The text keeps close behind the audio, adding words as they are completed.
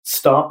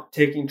stop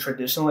taking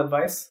traditional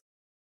advice.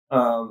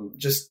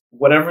 Just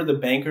whatever the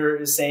banker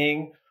is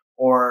saying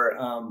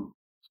or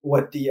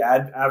what the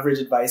average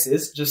advice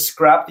is, just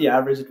scrap the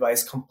average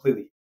advice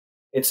completely.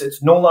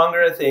 It's no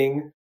longer a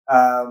thing.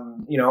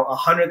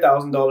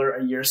 $100,000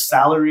 a year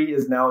salary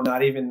is now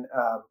not even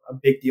a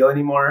big deal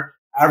anymore.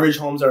 Average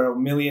homes are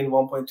 1 million,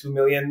 1.2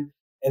 million.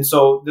 And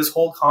so this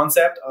whole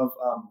concept of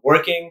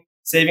working,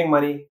 saving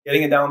money,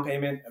 getting a down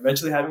payment,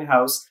 eventually having a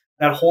house,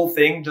 that whole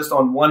thing just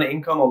on one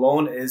income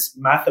alone is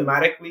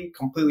mathematically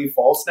completely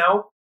false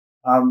now.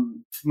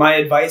 My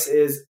advice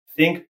is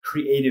think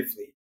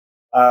creatively.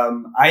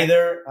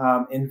 Either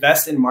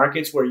invest in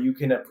markets where you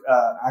can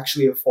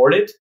actually afford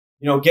it.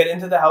 Get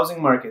into the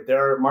housing market.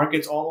 There are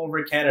markets all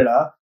over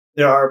Canada.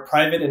 There are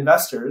private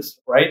investors,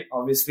 right?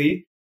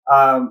 Obviously.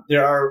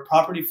 There are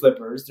property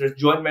flippers. There's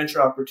joint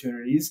venture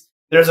opportunities.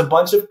 There's a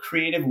bunch of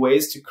creative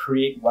ways to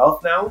create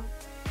wealth now.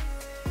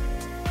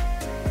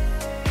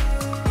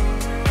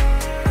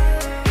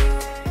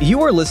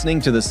 You are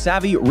listening to the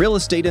Savvy Real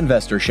Estate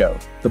Investor Show,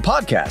 the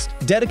podcast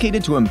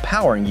dedicated to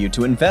empowering you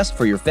to invest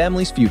for your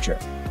family's future.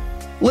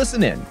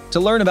 Listen in to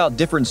learn about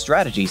different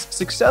strategies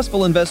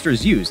successful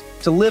investors use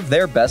to live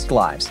their best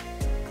lives.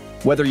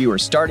 Whether you are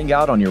starting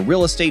out on your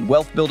real estate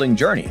wealth building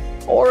journey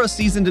or a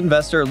seasoned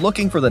investor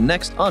looking for the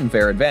next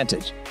unfair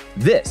advantage,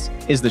 this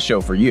is the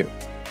show for you.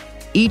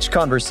 Each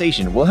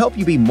conversation will help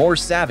you be more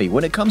savvy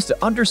when it comes to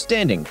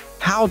understanding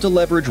how to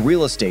leverage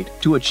real estate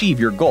to achieve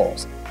your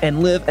goals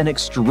and live an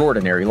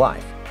extraordinary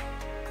life.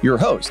 Your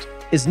host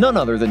is none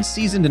other than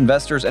seasoned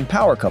investors and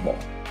power couple,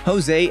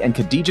 Jose and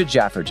Khadija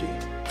Jafferji,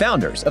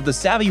 founders of the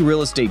Savvy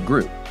Real Estate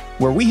Group,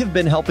 where we have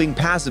been helping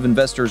passive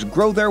investors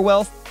grow their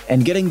wealth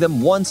and getting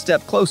them one step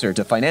closer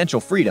to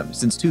financial freedom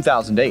since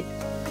 2008.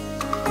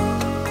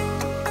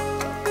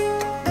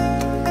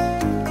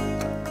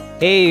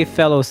 Hey,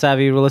 fellow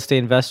Savvy Real Estate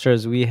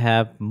investors, we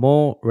have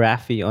Mo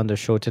Rafi on the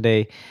show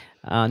today.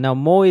 Now,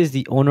 Mo is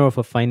the owner of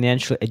a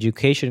financial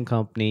education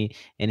company,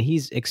 and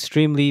he's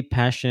extremely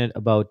passionate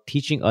about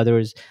teaching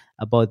others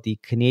about the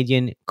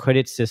Canadian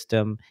credit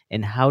system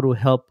and how to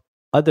help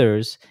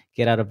others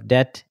get out of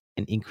debt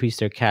and increase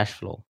their cash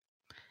flow.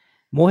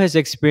 Mo has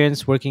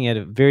experience working at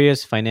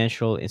various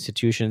financial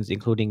institutions,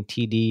 including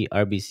TD,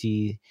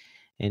 RBC,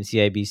 and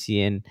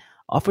CIBC, and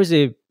offers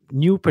a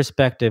new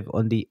perspective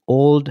on the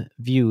old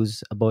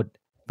views about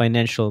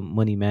financial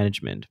money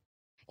management.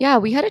 Yeah,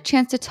 we had a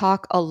chance to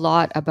talk a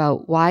lot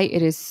about why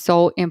it is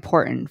so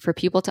important for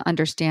people to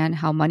understand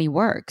how money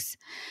works.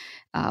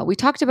 We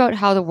talked about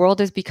how the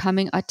world is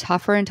becoming a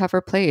tougher and tougher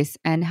place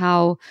and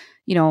how,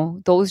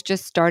 those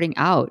just starting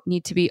out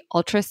need to be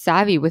ultra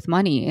savvy with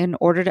money in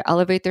order to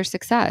elevate their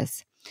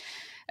success.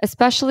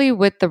 Especially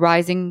with the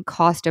rising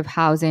cost of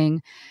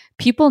housing,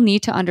 people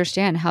need to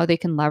understand how they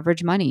can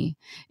leverage money,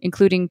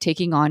 including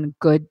taking on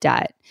good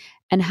debt,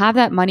 and have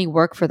that money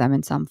work for them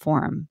in some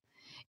form.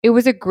 It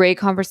was a great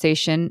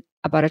conversation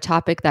about a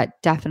topic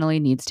that definitely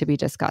needs to be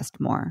discussed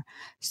more.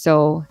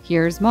 So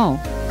here's Mo.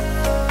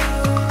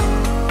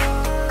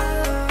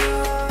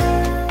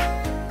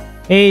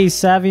 Hey,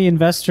 savvy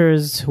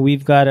investors,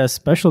 we've got a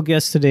special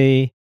guest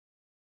today,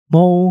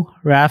 Mo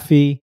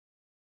Rafi.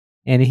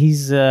 And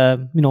he's,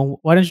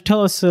 why don't you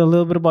tell us a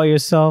little bit about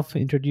yourself,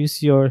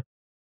 introduce your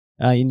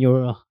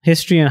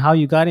history and how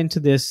you got into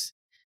this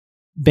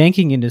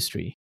banking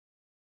industry.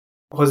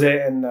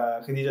 Jose and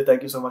Khadija,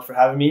 thank you so much for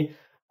having me.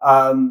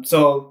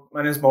 So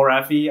my name is Mo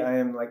Rafi. I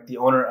am the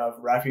owner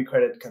of Rafi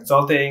Credit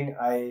Consulting.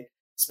 I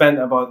spent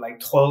about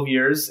 12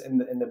 years in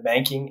the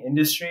banking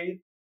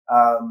industry.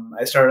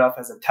 I started off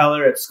as a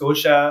teller at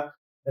Scotia,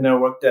 then I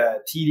worked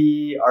at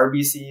TD,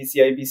 RBC,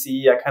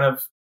 CIBC. I kind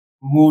of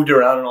moved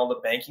around in all the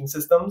banking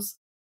systems.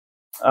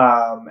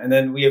 And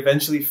then we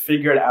eventually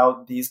figured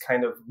out these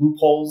kind of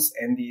loopholes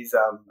and these,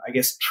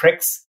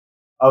 tricks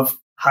of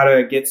how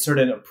to get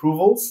certain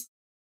approvals.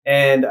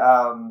 And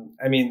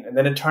and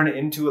then it turned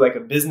into a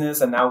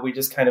business, and now we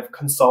just kind of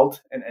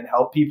consult and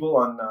help people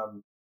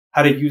on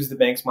how to use the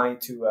bank's money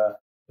to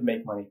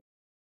make money,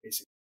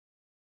 basically.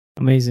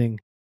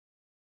 Amazing.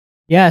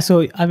 Yeah,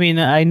 so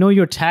I know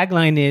your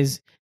tagline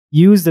is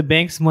use the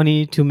bank's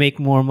money to make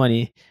more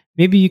money.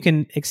 Maybe you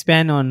can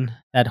expand on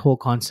that whole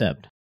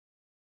concept.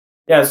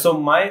 Yeah,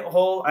 so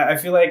I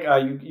feel like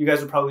you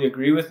guys would probably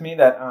agree with me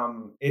that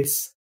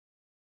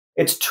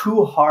it's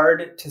too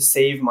hard to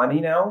save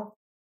money now.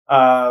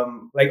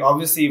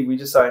 Obviously we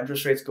just saw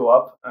interest rates go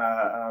up,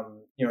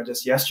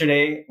 just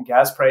yesterday,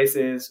 gas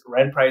prices,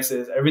 rent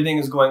prices, everything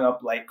is going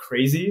up like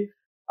crazy.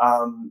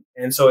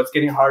 And so it's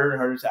getting harder and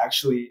harder to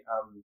actually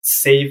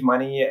save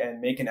money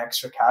and make an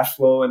extra cash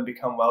flow and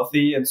become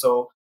wealthy. And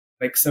so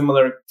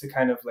similar to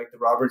kind of the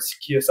Robert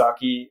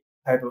Kiyosaki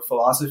type of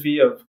philosophy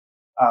of,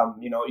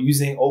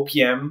 using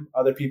OPM,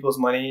 other people's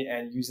money,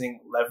 and using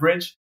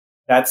leverage.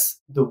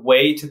 That's the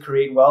way to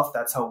create wealth.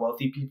 That's how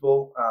wealthy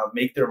people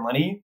make their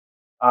money.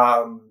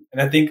 And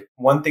I think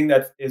one thing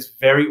that is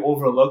very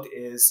overlooked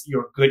is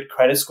your good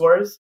credit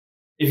scores.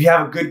 If you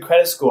have a good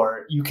credit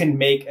score, you can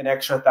make an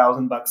extra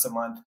 $1,000 a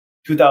month,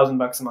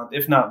 $2,000 a month,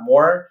 if not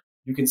more,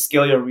 you can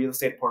scale your real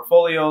estate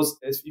portfolios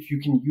if you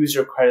can use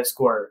your credit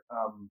score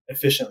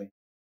efficiently.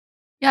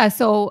 Yeah.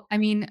 So, I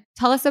mean,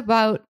 tell us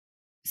about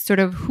sort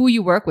of who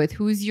you work with.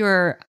 Who's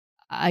your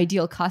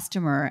ideal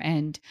customer,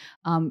 and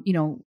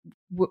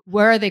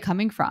where are they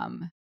coming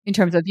from in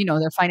terms of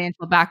their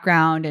financial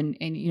background,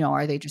 and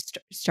are they just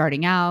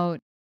starting out?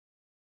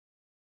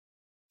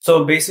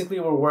 So basically,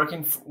 we're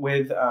working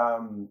with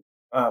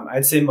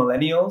I'd say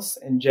millennials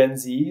and Gen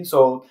Z.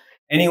 So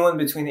anyone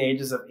between the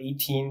ages of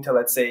 18 to,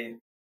 let's say,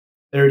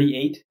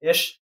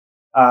 38-ish.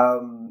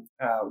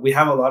 We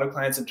have a lot of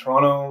clients in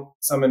Toronto,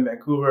 some in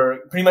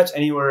Vancouver, pretty much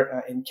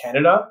anywhere in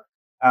Canada.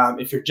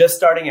 If you're just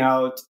starting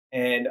out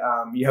and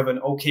you have an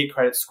okay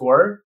credit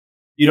score,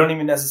 you don't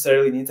even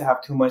necessarily need to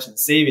have too much in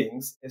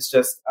savings. It's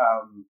just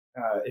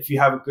if you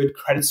have a good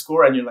credit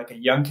score and you're like a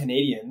young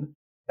Canadian,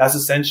 that's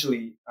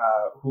essentially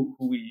who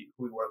we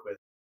work with.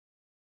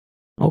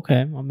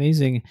 Okay,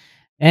 amazing.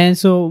 And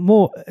so,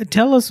 Mo,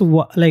 tell us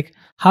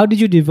how did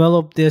you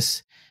develop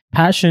this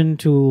passion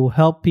to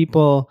help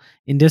people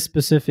in this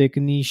specific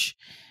niche?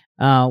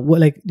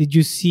 Did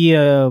you see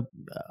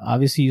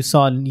obviously you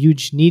saw a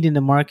huge need in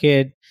the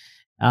market.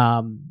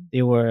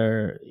 They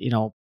were,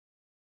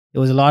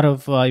 there was a lot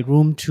of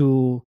room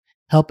to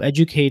help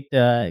educate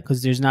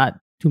because there's not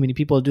too many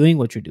people doing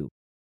what you do.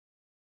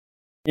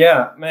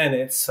 Yeah, man,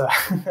 it's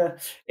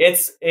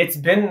it's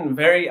been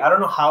very. I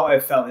don't know how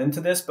I fell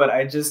into this, but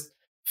I just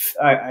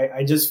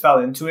fell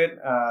into it.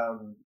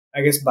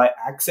 I guess by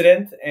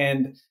accident,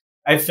 and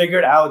I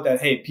figured out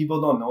that hey,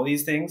 people don't know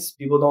these things.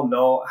 People don't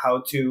know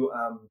how to.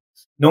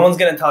 No one's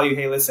gonna tell you,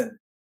 hey, listen,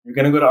 you're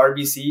gonna go to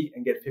RBC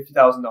and get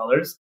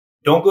 $50,000.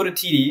 Don't go to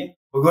TD,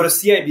 but go to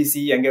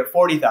CIBC and get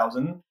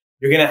 40,000.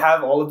 You're gonna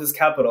have all of this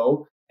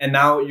capital, and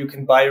now you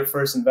can buy your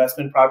first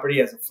investment property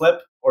as a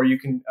flip, or you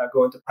can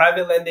go into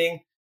private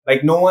lending.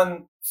 Like no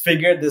one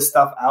figured this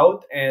stuff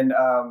out, and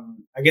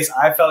I guess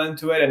I fell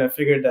into it, and I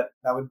figured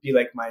that would be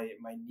like my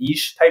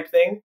niche type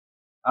thing.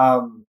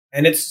 And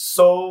it's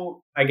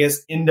so, I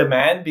guess, in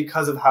demand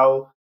because of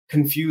how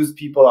confused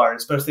people are,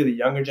 especially the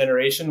younger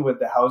generation with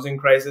the housing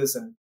crisis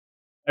and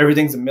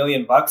everything's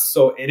 $1,000,000.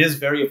 So it is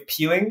very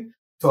appealing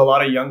to a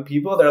lot of young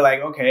people. They're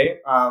like, okay,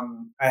 I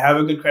have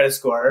a good credit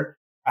score,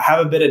 I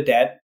have a bit of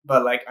debt,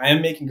 but like I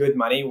am making good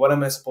money. What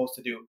am I supposed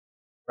to do?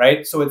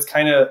 Right. So it's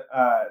kind of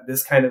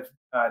this kind of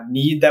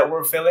need that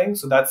we're filling.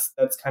 So that's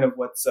kind of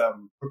what's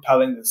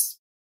propelling this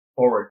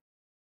forward.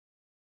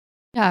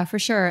 Yeah, for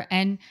sure.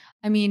 And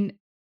I mean,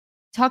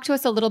 talk to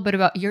us a little bit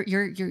about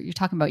you're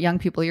talking about young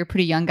people. You're a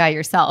pretty young guy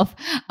yourself.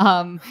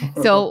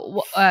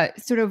 So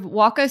sort of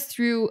walk us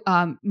through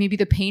maybe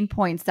the pain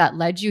points that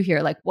led you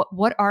here. Like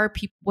what are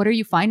people? What are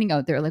you finding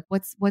out there? Like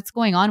what's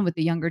going on with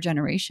the younger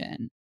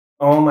generation?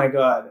 Oh my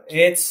God.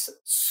 It's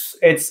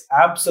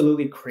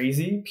absolutely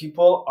crazy.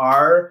 People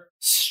are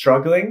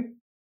struggling.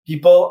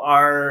 People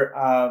are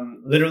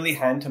literally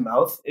hand to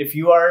mouth. If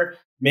you are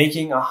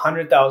making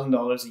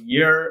 $100,000 a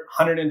year,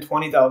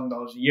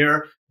 $120,000 a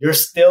year, you're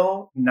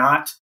still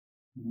not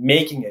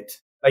making it.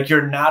 Like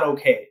you're not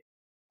okay.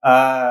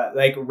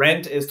 Like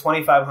rent is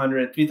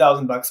 $2,500,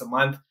 $3,000 a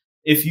month.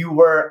 If you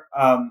were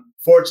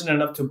fortunate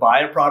enough to buy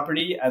a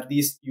property, at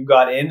least you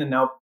got in, and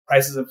now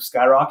prices have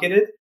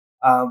skyrocketed.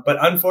 But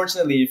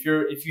unfortunately,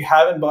 if you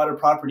haven't bought a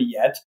property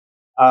yet,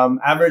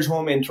 average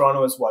home in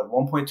Toronto is what,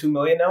 1.2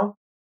 million now?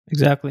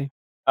 Exactly.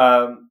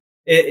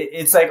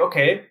 It's like,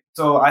 okay,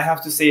 so I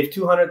have to save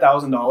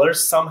 $200,000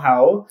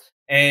 somehow,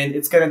 and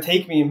it's gonna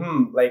take me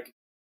like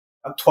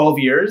 12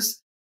 years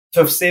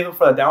to save up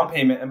for a down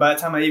payment. And by the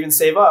time I even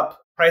save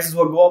up, prices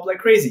will go up like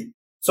crazy.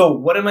 So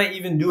what am I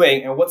even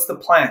doing? And what's the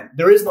plan?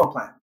 There is no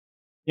plan.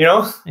 You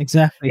know,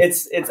 Exactly.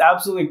 it's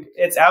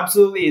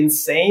absolutely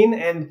insane.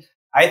 And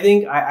I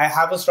think I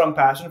have a strong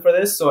passion for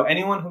this. So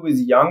anyone who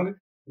is young,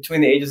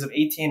 between the ages of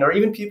 18, or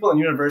even people in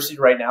university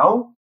right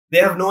now, they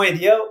have no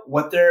idea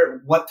what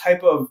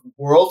type of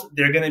world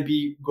they're going to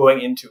be going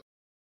into.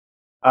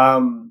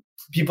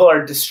 People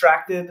are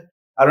distracted.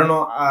 I don't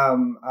know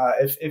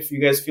if you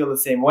guys feel the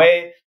same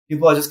way.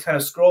 People are just kind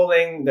of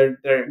scrolling.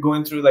 They're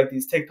going through like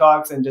these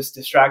TikToks and just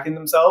distracting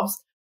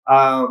themselves.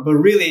 But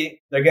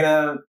really, they're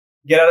gonna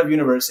get out of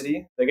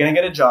university. They're gonna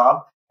get a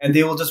job, and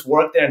they will just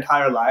work their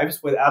entire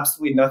lives with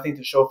absolutely nothing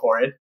to show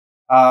for it.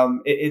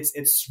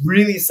 It's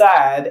really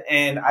sad,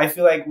 and I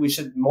feel like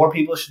more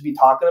people should be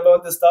talking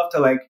about this stuff to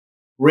like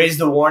raise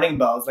the warning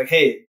bells. Like,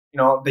 hey,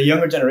 the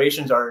younger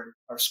generations are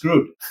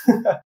screwed.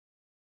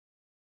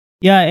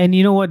 Yeah, and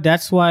you know what?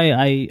 That's why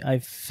I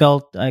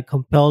felt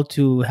compelled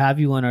to have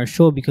you on our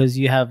show, because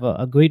you have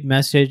a great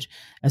message,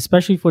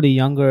 especially for the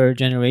younger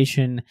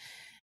generation.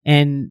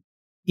 And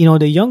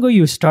the younger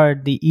you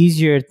start, the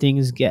easier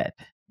things get,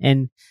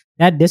 and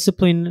that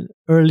discipline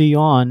early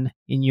on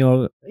in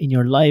your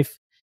life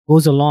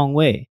goes a long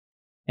way.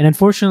 And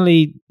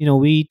unfortunately,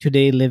 we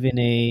today live in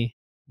a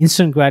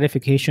instant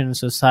gratification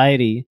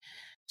society,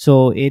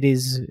 so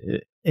it's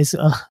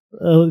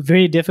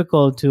very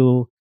difficult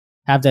to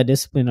have that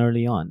discipline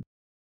early on.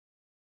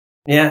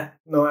 Yeah,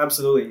 no,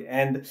 absolutely.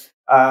 And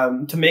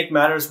to make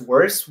matters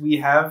worse, we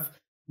have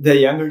the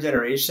younger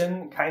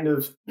generation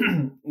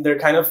they're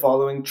kind of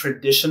following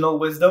traditional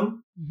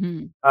wisdom,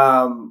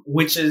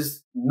 which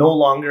is no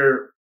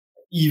longer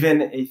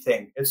even a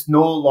thing. It's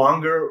no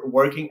longer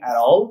working at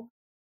all.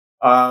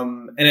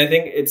 And I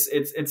think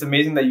it's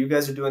amazing that you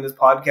guys are doing this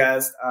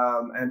podcast,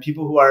 and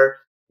people who are,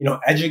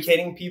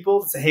 educating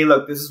people to say, hey,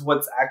 look, this is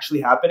what's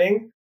actually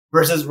happening,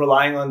 versus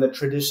relying on the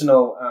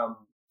traditional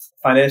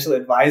financial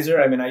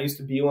advisor. I mean, I used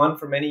to be one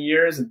for many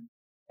years,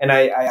 and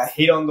I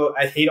hate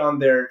on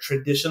their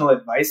traditional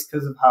advice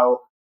because of how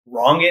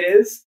wrong it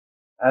is.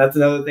 That's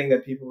another thing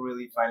that people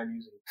really find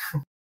amusing.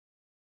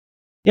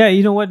 Yeah,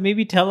 you know what?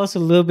 Maybe tell us a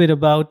little bit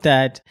about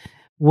that.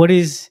 What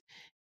is,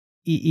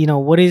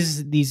 what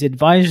is these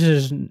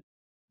advisors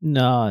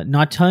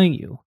not telling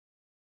you?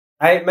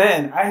 I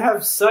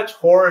have such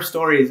horror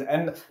stories,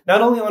 and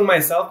not only on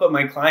myself but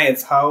my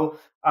clients. How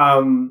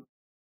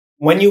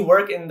when you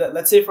work in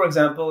let's say, for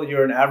example,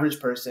 you're an average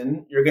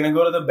person, you're going to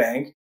go to the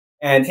bank,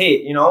 and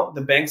hey,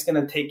 the bank's going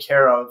to take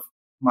care of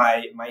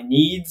my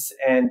needs,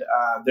 and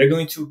they're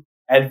going to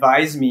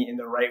advise me in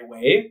the right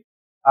way.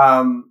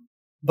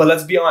 But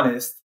let's be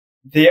honest,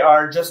 they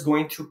are just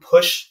going to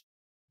push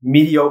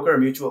mediocre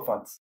mutual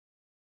funds.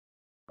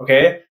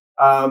 Okay.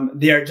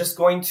 They are just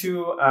going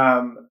to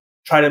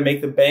try to make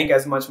the bank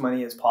as much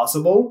money as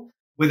possible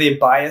with a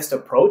biased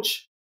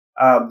approach.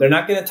 They're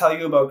not going to tell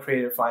you about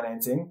creative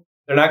financing.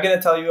 They're not going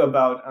to tell you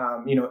about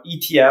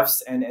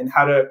ETFs and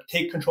how to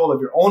take control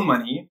of your own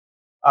money.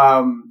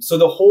 So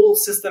the whole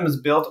system is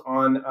built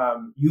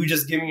on you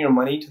just giving your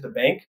money to the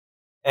bank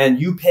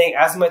and you paying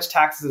as much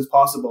taxes as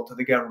possible to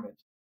the government.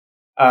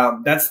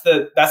 That's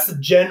the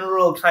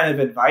general kind of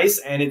advice,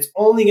 and it's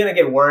only going to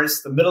get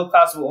worse. The middle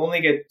class will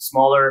only get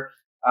smaller.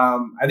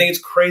 I think it's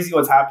crazy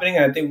what's happening,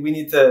 and I think we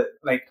need to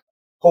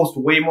post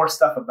way more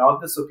stuff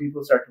about this so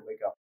people start to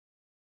wake up.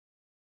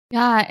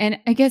 Yeah, and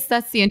I guess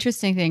that's the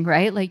interesting thing,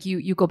 right? Like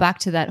you go back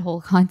to that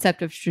whole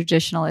concept of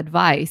traditional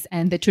advice,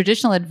 and the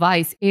traditional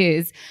advice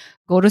is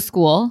go to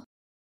school,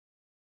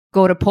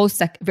 go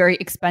to very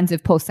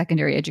expensive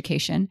post-secondary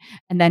education,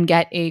 and then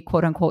get a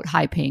quote unquote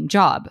high paying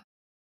job.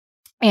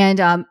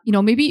 And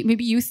maybe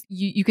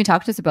you can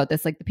talk to us about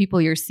this, like the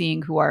people you're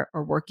seeing who are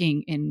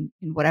working in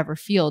whatever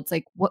fields.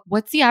 Like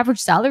what's the average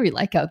salary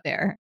like out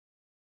there?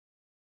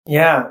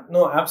 Yeah,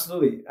 no,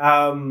 absolutely.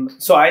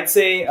 So I'd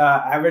say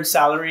average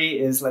salary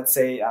is, let's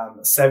say,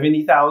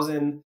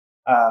 70,000,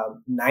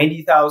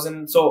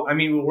 90,000. So I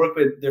mean, we work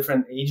with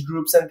different age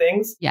groups and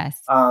things.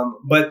 Yes.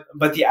 But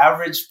the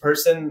average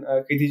person,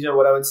 Khadija,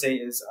 what I would say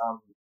is,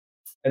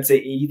 I'd say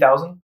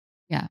 80,000.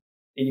 Yeah.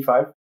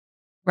 85.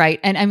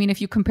 Right. And I mean,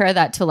 if you compare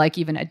that to like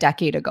even a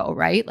decade ago,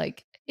 right?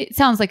 Like it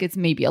sounds like it's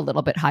maybe a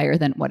little bit higher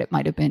than what it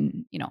might have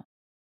been,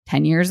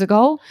 10 years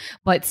ago,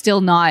 but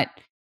still not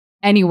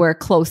anywhere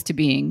close to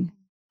being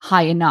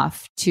high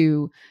enough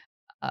to,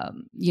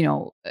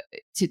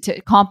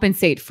 to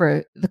compensate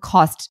for the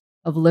cost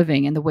of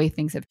living and the way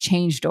things have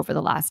changed over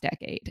the last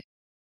decade.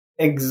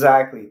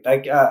 Exactly.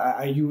 Like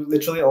you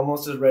literally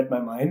almost just read my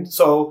mind.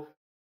 So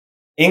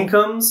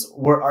incomes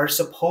are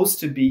supposed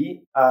to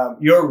be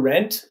your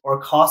rent or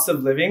cost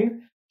of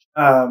living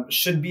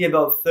should be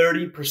about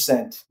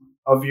 30%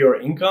 of your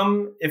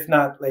income, if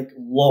not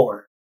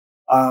lower.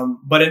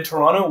 But in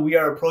Toronto, we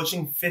are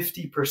approaching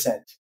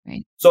 50%.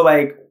 Right. So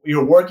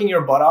you're working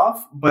your butt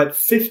off, but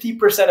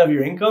 50% of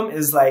your income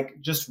is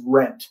just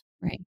rent,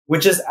 right?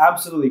 Which is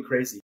absolutely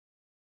crazy.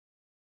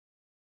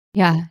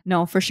 Yeah,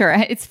 no, for sure.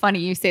 It's funny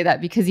you say that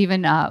because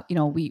even,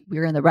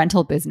 we're in the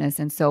rental business.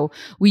 And so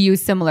we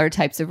use similar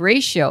types of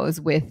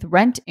ratios with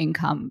rent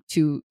income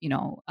to,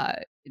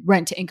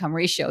 rent to income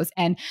ratios.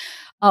 And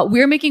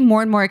we're making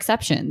more and more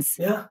exceptions.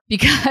 Yeah.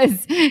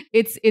 Because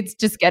it's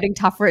just getting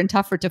tougher and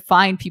tougher to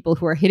find people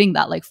who are hitting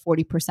that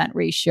 40%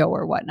 ratio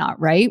or whatnot,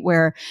 right?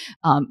 Where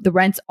the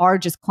rents are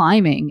just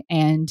climbing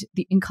and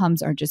the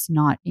incomes are just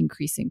not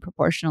increasing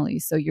proportionally.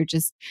 So you're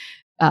just,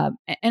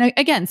 and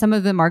again, some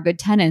of them are good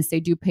tenants.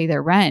 They do pay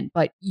their rent,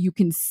 but you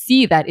can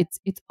see that it's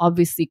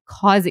obviously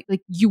causing,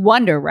 you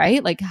wonder,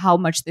 right? How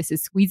much this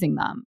is squeezing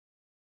them.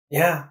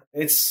 Yeah,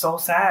 it's so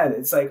sad.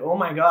 It's oh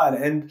my God.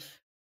 And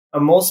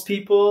most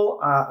people,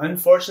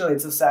 unfortunately,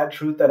 it's a sad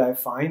truth that I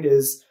find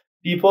is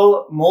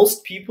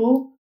most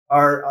people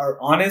are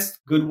honest,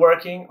 good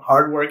working,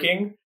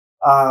 hardworking.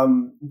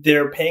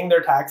 They're paying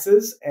their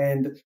taxes.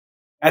 And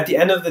at the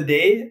end of the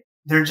day,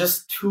 they're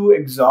just too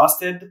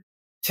exhausted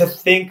to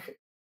think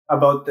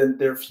about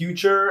their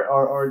future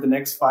or the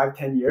next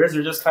 5-10 years.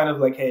 They're just kind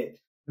of hey,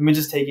 let me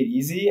just take it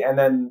easy. And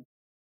then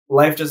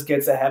life just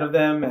gets ahead of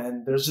them.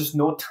 And there's just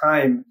no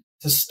time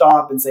to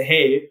stop and say,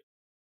 hey,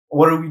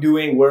 what are we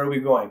doing? Where are we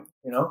going?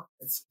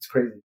 It's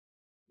crazy.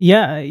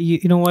 Yeah,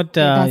 you know what?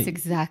 That's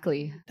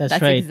exactly.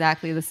 That's right.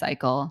 Exactly the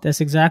cycle.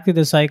 That's exactly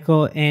the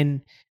cycle.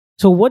 And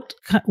so, what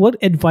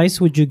advice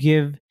would you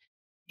give?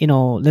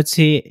 Let's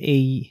say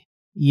a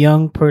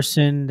young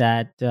person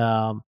that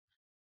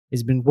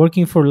has been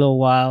working for a little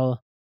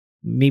while.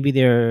 Maybe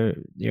they're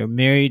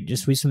married,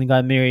 just recently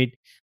got married.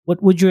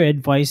 What would your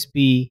advice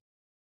be?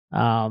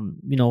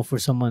 For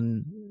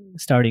someone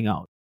starting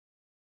out?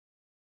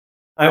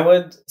 I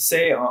would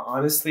say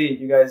honestly,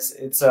 you guys,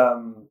 it's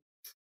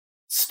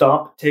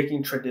stop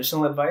taking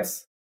traditional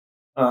advice.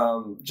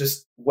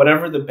 Just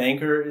whatever the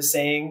banker is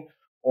saying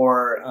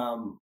or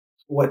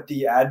what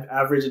the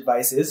average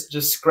advice is,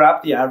 just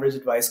scrap the average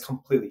advice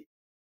completely.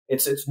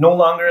 It's no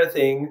longer a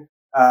thing.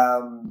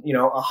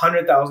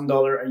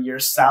 $100,000 a year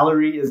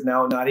salary is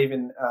now not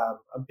even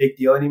a big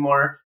deal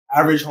anymore.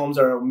 Average homes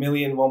are a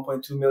million,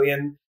 1.2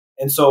 million,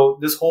 and so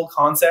this whole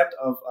concept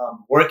of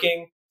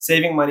working,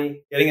 saving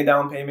money, getting a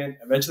down payment,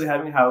 eventually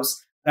having a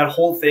house, that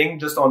whole thing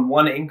just on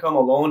one income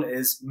alone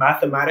is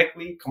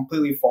mathematically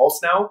completely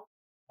false now.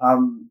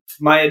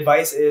 My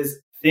advice is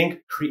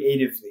think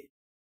creatively.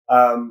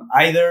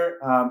 Either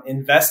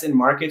invest in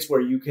markets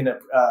where you can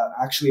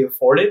actually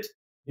afford it.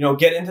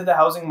 Get into the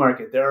housing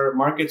market. There are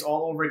markets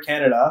all over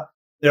Canada.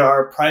 There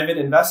are private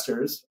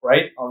investors,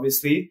 right?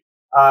 Obviously,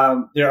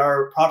 there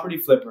are property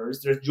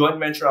flippers. There's joint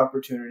venture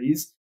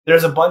opportunities.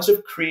 There's a bunch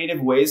of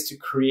creative ways to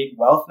create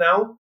wealth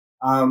now,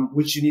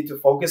 which you need to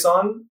focus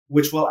on,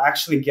 which will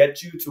actually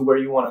get you to where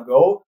you want to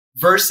go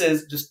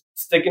versus just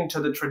sticking to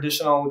the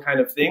traditional kind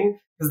of thing,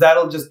 because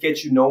that'll just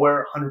get you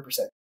nowhere 100%.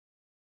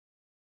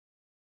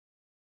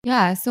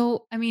 Yeah.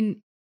 So, I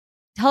mean,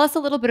 tell us a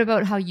little bit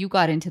about how you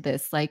got into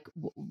this. Like,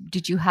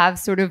 did you have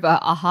sort of a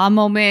aha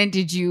moment?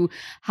 Did you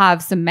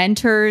have some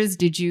mentors?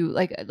 Did you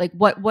like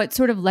what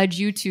sort of led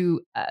you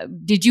to?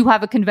 Did you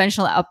have a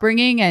conventional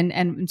upbringing,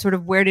 and sort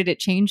of where did it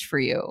change for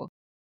you?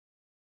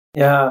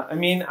 Yeah, I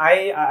mean,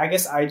 I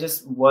guess I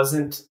just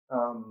wasn't.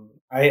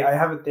 I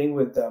have a thing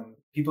with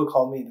people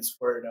call me this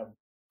word.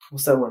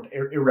 What's that word?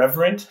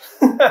 Irreverent.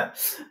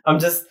 I'm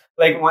just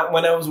like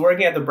when I was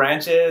working at the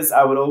branches,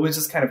 I would always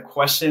just kind of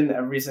question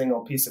every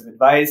single piece of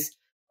advice.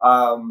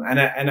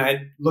 And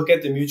I look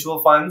at the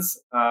mutual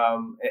funds,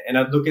 and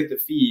I'd look at the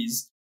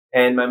fees,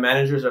 and my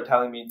managers are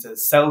telling me to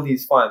sell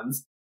these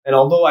funds. And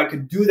although I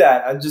could do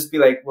that, I'd just be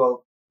like,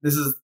 well,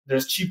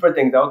 there's cheaper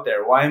things out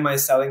there. Why am I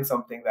selling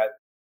something that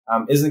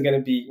isn't going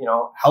to be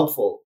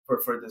helpful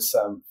for this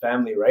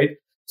family, right?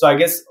 So I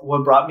guess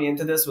what brought me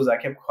into this was I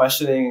kept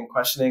questioning and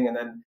questioning, and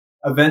then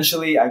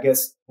eventually, I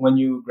guess when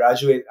you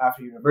graduate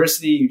after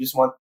university, you just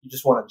want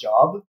a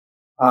job.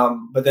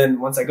 But then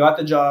once I got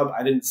the job,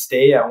 I didn't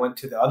stay. I went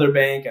to the other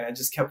bank, and I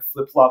just kept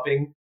flip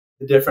flopping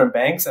the different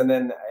banks. And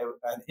then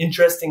an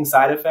interesting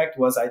side effect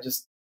was I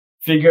just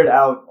figured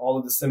out all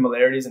of the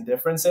similarities and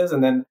differences,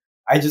 and then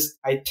I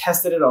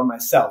tested it on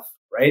myself,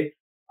 right?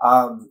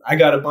 I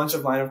got a bunch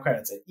of line of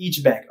credits at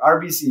each bank: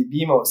 RBC,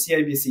 BMO,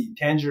 CIBC,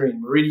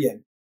 Tangerine,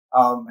 Meridian.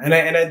 And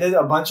I did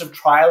a bunch of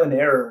trial and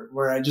error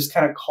where I just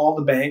kind of call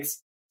the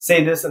banks,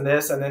 say this and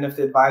this, and then if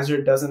the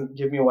advisor doesn't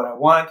give me what I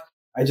want,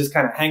 I just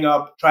kind of hang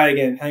up, try it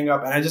again, hang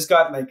up, and I just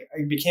got like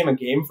it became a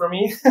game for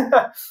me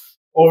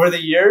over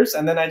the years.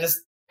 And then I just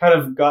kind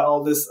of got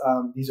all these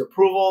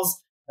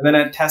approvals, and then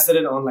I tested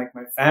it on like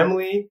my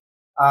family,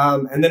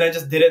 and then I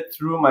just did it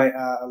through my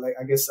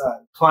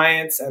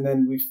clients, and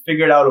then we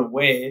figured out a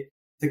way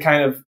to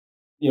kind of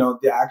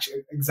the actual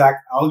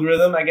exact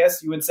algorithm, I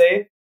guess you would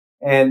say,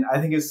 and I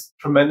think it's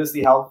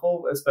tremendously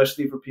helpful,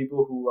 especially for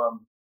people who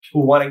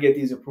want to get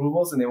these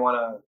approvals and they want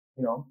to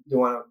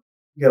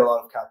get a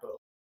lot of capital.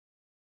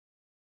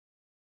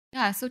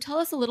 Yeah. So tell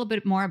us a little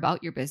bit more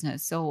about your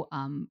business. So,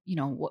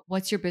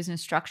 what's your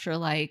business structure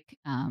like?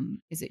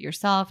 Is it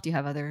yourself? Do you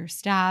have other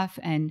staff?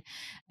 And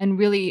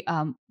really,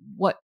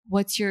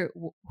 what's your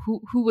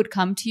who would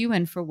come to you,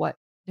 and for what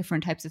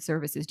different types of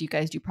services? Do you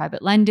guys do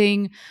private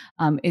lending?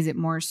 Is it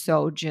more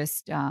so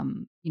just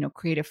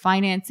creative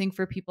financing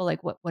for people?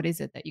 Like, what is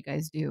it that you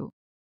guys do?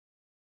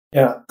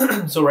 Yeah.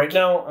 So right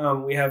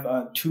now, we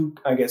have two,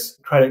 I guess,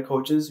 credit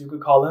coaches, you could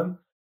call them,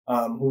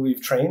 who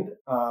we've trained.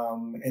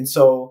 And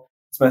so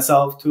it's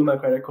myself, two of my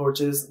credit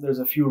coaches. There's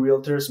a few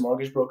realtors,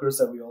 mortgage brokers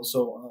that we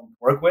also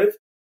work with.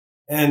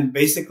 And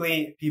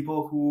basically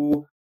people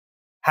who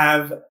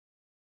have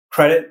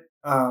credit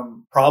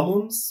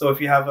problems. So if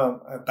you have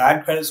a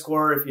bad credit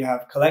score, if you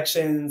have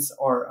collections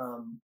or,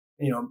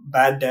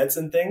 bad debts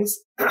and things,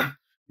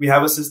 we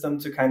have a system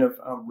to kind of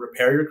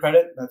repair your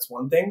credit. That's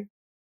one thing.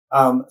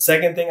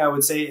 Second thing I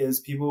would say is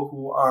people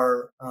who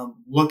are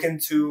looking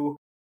to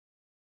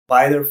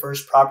buy their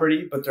first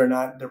property, but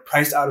they're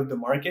priced out of the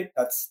market.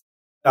 That's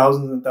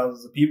thousands and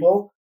thousands of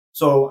people.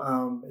 So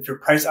if you're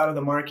priced out of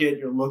the market,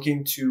 you're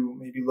looking to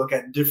maybe look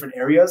at different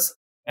areas.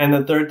 And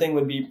the third thing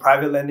would be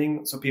private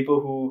lending. So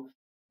people who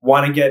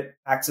want to get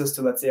access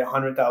to, let's say,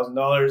 $100,000,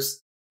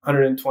 $120,000,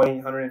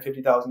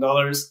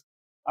 $150,000.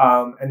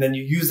 And then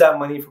you use that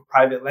money for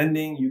private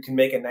lending. You can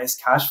make a nice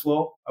cash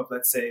flow of,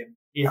 let's say,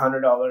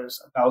 $800,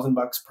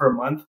 $1,000 per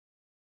month,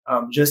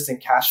 just in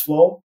cash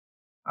flow.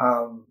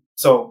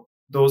 So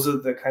those are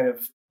the kind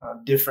of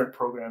different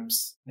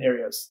programs and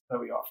areas that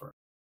we offer.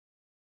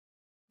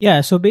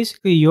 Yeah. So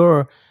basically,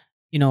 your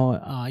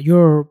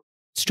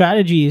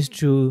strategy is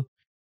to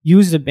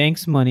use the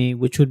bank's money,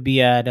 which would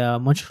be at a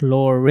much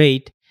lower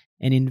rate,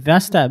 and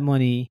invest that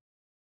money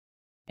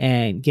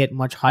and get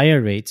much higher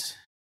rates.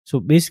 So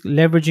basically,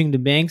 leveraging the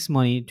bank's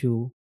money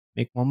to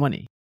make more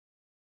money.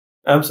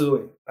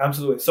 Absolutely.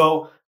 Absolutely.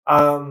 So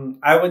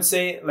I would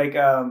say like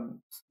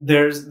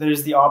there's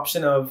the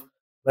option of,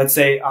 let's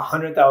say,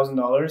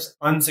 $100,000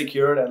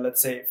 unsecured at,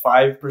 let's say,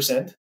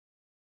 5%.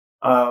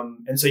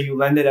 And so you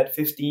lend it at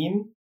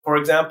 15, for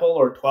example,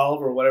 or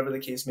 12, or whatever the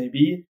case may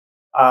be.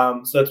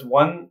 So that's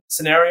one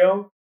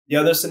scenario. The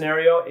other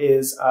scenario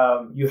is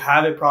you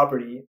have a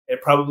property.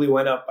 It probably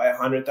went up by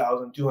 $100,000,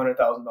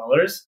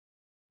 $200,000.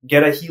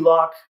 Get a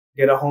HELOC,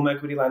 get a home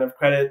equity line of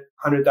credit,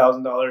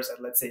 $100,000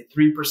 at, let's say,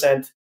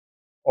 3%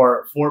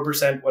 or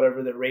 4%,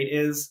 whatever the rate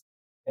is,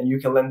 and you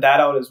can lend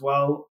that out as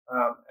well,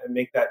 and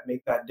make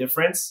that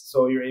difference.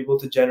 So you're able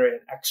to generate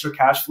an extra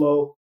cash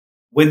flow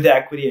with the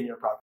equity in your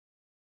property.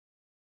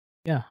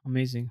 Yeah,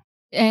 amazing.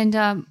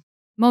 And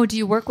Mo, do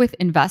you work with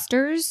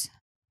investors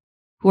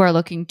who are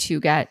looking to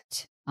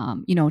get,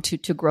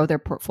 to grow their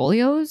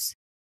portfolios?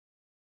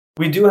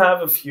 We do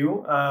have a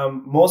few.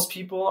 Most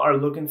people are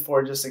looking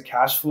for just a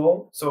cash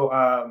flow.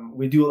 So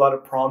we do a lot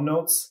of prom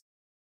notes,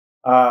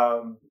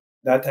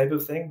 that type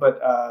of thing, but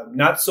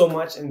not so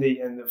much in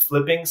the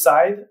flipping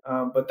side.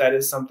 But that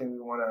is something we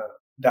want to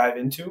dive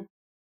into.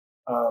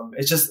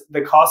 It's just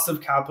the cost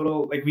of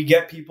capital. Like, we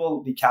get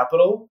people the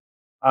capital,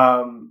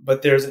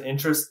 but there's an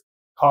interest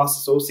cost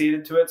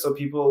associated to it. So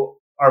people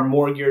are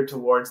more geared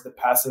towards the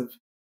passive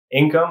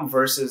income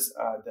versus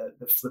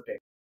the flipping.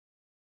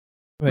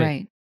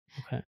 Right.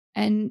 Okay.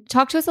 And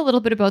talk to us a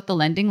little bit about the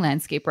lending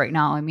landscape right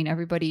now. I mean,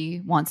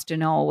 everybody wants to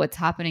know what's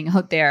happening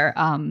out there.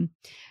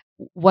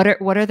 What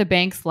are the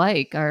banks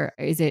like? Or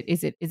is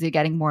it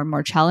getting more and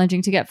more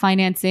challenging to get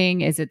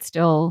financing? Is it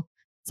still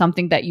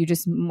something that you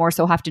just more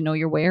so have to know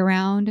your way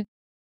around?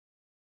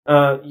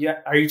 Yeah.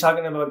 Are you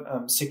talking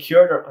about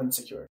secured or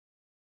unsecured?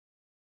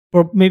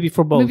 Maybe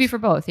for both. Maybe for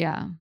both,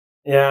 yeah.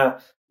 Yeah.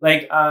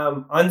 Like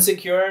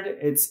unsecured,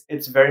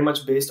 it's very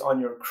much based on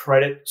your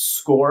credit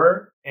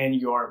score and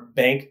your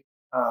bank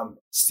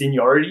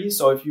seniority.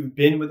 So if you've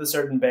been with a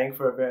certain bank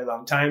for a very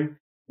long time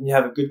and you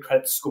have a good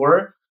credit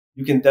score,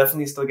 you can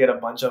definitely still get a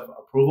bunch of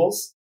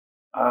approvals.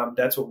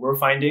 That's what we're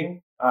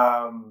finding.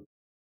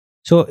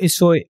 So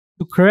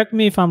correct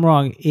me if I'm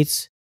wrong.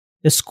 It's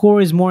the score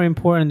is more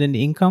important than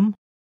the income.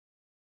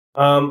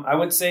 I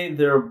would say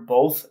they're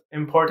both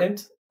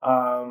important.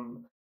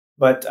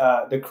 But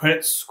the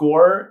credit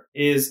score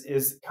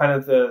is kind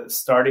of the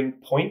starting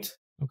point.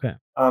 Okay.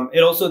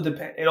 It also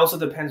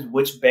depends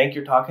which bank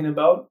you're talking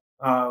about.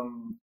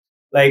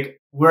 Like,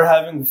 we're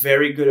having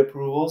very good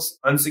approvals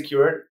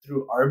unsecured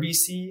through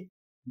RBC,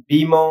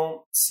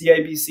 BMO,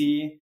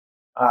 CIBC,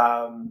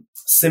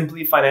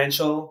 Simply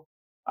Financial.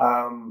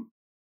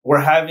 We're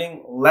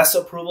having less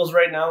approvals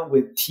right now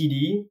with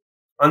TD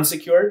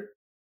unsecured,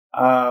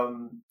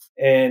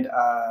 and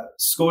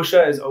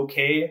Scotia is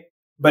okay.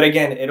 But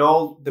again, it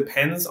all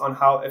depends on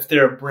if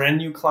they're a brand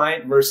new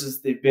client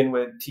versus they've been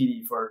with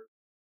TD for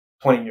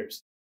 20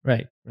 years.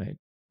 Right.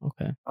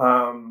 Okay.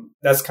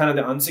 That's kind of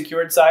the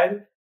unsecured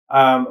side.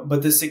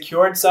 But the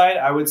secured side,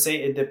 I would say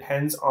it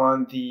depends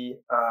on the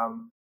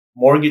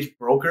mortgage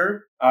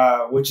broker,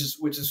 which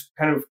is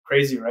kind of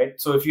crazy,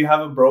 right? So if you have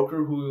a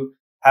broker who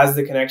has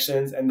the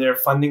connections and they're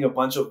funding a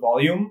bunch of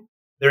volume,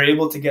 they're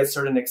able to get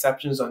certain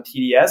exceptions on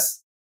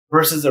TDS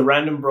versus a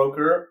random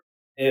broker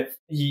if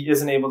he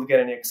isn't able to get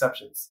any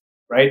exceptions,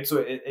 right? So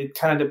it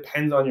kind of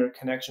depends on your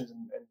connections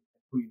and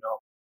who you know.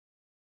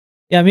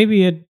 Yeah,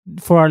 maybe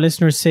for our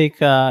listeners'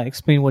 sake,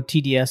 explain what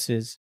TDS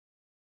is.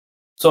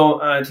 So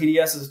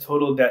TDS is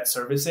total debt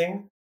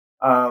servicing.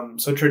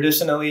 So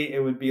traditionally,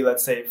 it would be,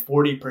 let's say,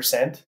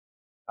 40%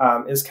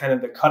 is kind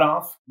of the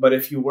cutoff. But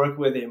if you work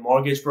with a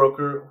mortgage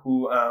broker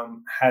who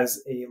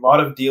has a lot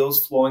of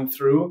deals flowing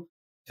through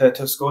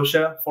to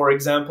Scotia, for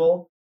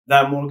example,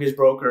 that mortgage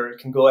broker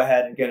can go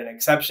ahead and get an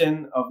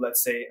exception of,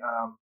 let's say,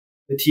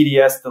 the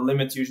TDS, the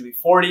limit's usually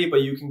 40,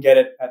 but you can get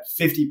it at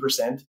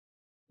 50%,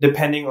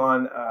 depending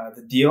on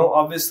the deal,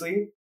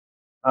 obviously.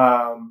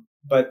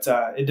 But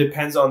it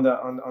depends on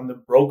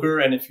the broker,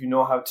 and if you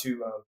know how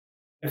to,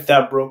 if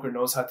that broker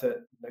knows how to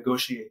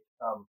negotiate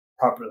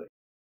properly.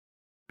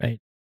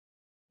 Right.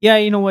 Yeah,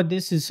 you know what?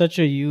 This is such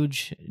a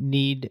huge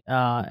need,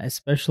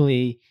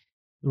 especially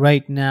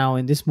right now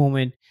in this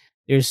moment.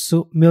 There's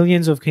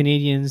millions of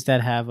Canadians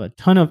that have a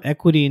ton of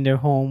equity in their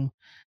home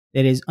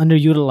that is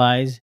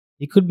underutilized.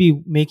 They could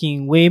be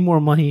making way more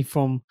money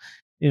from,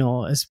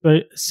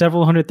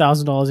 several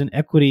 $100,000 in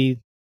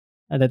equity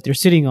that they're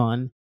sitting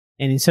on,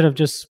 and instead of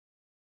just,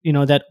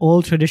 that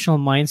old traditional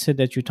mindset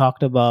that you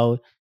talked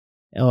about,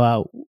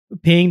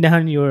 paying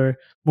down your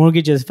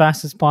mortgage as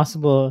fast as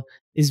possible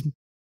is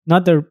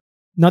not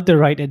the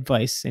right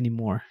advice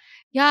anymore.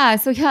 Yeah.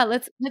 So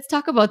let's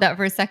talk about that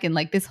for a second.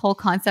 Like, this whole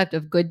concept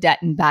of good debt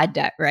and bad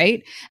debt,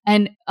 right?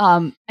 And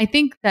I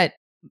think that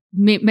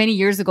many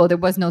years ago there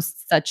was no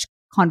such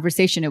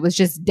conversation. It was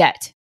just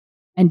debt,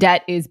 and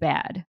debt is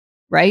bad,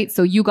 right?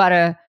 So you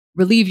gotta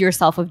relieve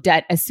yourself of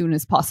debt as soon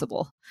as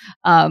possible.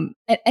 And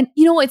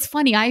it's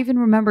funny. I even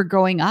remember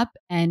growing up,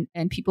 and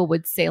people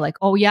would say, like,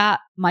 "Oh yeah,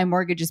 my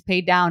mortgage is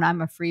paid down.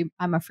 I'm a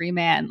free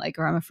man," like,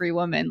 or "I'm a free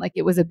woman." Like,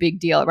 it was a big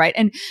deal, right?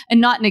 And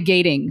not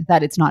negating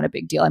that it's not a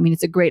big deal. I mean,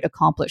 it's a great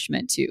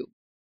accomplishment too.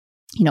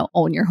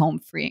 own your home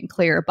free and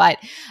clear. But,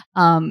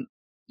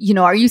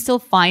 are you still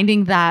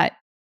finding that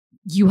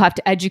you have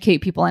to educate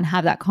people and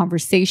have that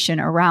conversation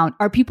around,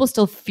 are people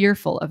still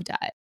fearful of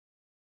debt?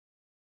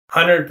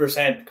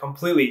 100%,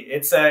 completely.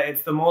 It's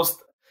the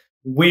most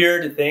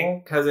weird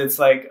thing because it's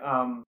like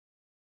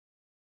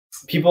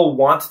people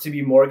want to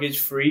be mortgage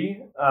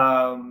free.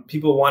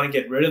 People want to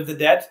get rid of the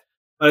debt,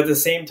 but at the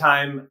same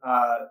time,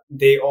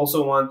 they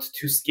also want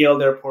to scale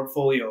their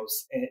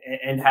portfolios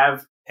and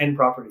have 10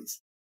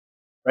 properties.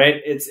 Right?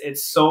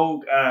 It's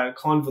so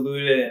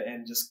convoluted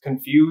and just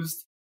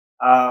confused.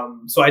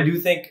 So I do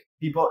think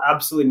people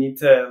absolutely need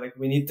to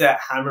we need to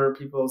hammer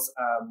people's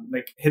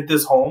hit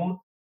this home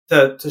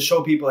to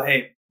show people,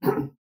 hey,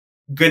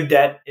 good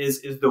debt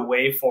is the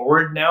way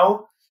forward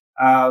now.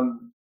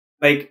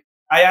 Like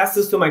I ask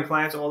this to my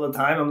clients all the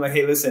time. I'm like,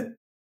 hey, listen,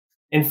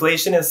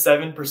 inflation is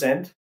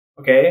 7%.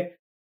 Okay,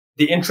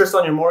 the interest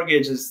on your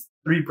mortgage is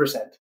 3%.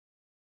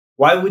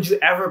 Why would you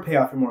ever pay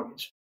off your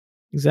mortgage?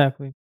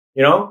 Exactly.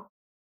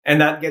 And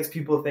that gets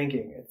people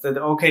thinking. It's that,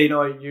 okay,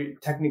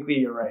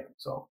 you're right.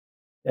 So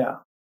yeah,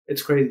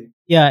 it's crazy.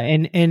 Yeah,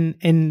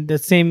 and the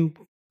same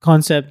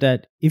concept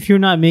that if you're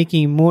not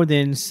making more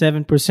than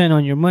 7%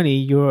 on your money,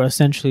 you're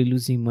essentially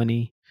losing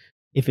money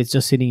if it's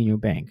just sitting in your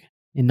bank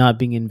and not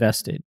being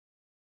invested.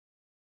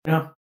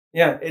 Yeah.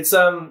 It's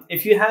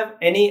if you have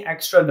any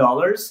extra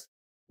dollars,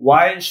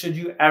 why should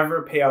you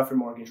ever pay off your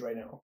mortgage right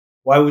now?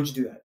 Why would you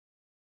do that?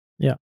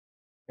 Yeah.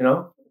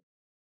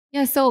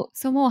 Yeah. So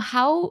Mo,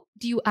 how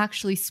do you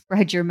actually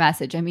spread your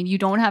message? I mean, you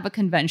don't have a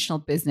conventional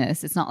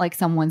business. It's not like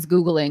someone's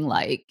Googling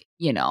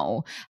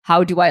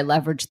how do I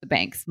leverage the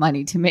bank's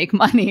money to make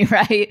money,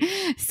 right?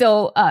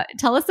 So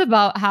tell us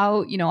about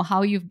how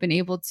you've been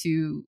able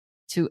to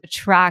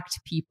attract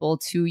people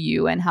to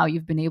you and how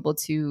you've been able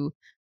to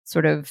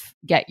sort of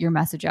get your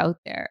message out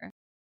there.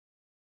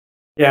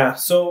 Yeah.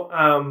 So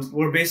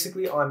we're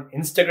basically on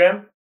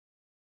Instagram.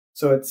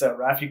 So it's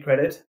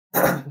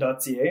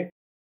raficredit.ca.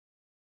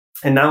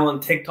 And now on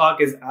TikTok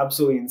is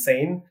absolutely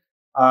insane.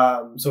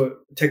 So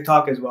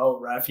TikTok as well,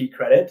 Rafi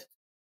Credit.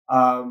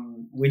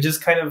 We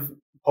just kind of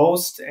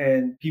post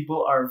and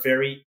people are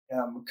very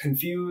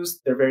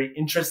confused. They're very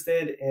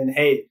interested in,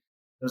 hey,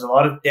 there's a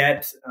lot of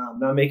debt. I'm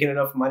not making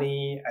enough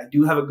money. I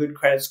do have a good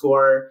credit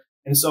score.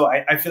 And so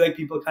I feel like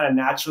people kind of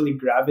naturally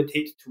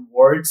gravitate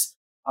towards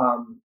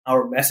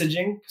our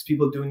messaging because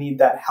people do need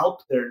that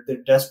help. They're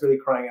desperately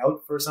crying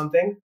out for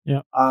something.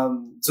 Yeah.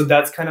 So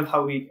that's kind of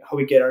how we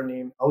get our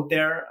name out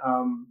there.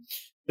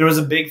 There was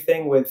a big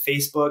thing with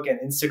Facebook and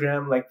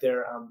Instagram, like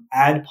their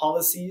ad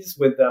policies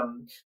with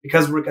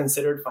because we're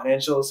considered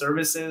financial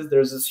services.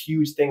 There's this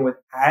huge thing with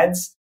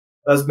ads.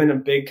 That's been a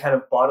big kind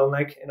of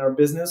bottleneck in our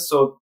business.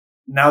 So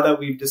now that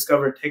we've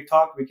discovered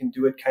TikTok, we can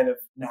do it kind of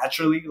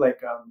naturally,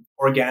 like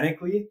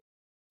organically.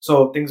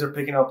 So things are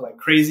picking up like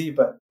crazy,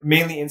 but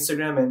mainly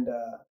Instagram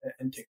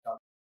and TikTok.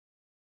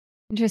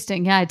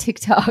 Interesting. Yeah,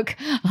 TikTok.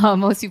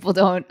 Most people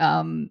don't.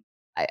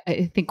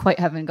 I think quite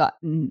haven't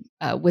gotten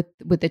with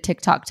the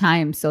TikTok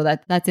time. So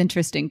that's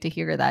interesting to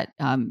hear that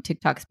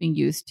TikTok's being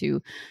used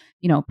to,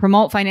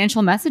 promote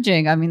financial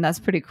messaging. I mean, that's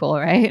pretty cool,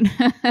 right?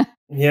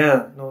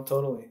 Yeah. No.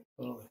 Totally.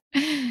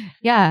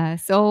 Yeah.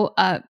 So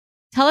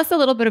tell us a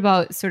little bit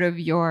about sort of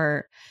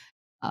your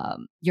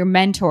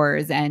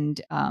mentors and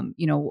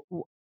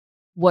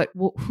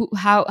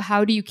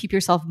how do you keep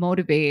yourself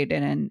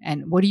motivated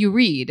and what do you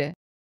read?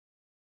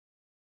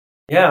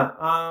 Yeah.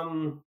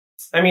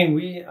 I mean,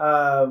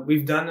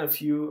 we've done a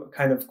few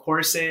kind of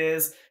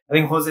courses. I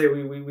think Jose,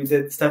 we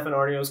did Stefan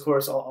Arnio's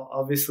course,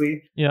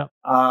 obviously. Yeah.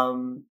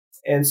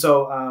 And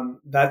so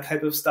that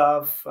type of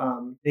stuff,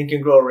 Think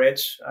and Grow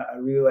Rich. I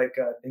really like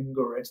Think and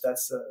Grow Rich.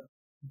 That's a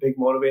big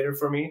motivator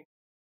for me.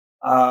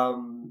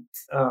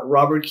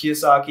 Robert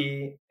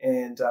Kiyosaki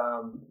and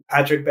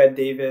Patrick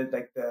Bet-David,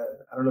 I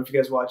don't know if you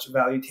guys watch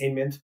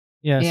Valuetainment.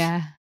 Yes.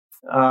 Yeah.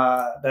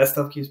 That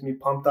stuff keeps me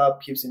pumped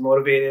up, keeps me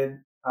motivated.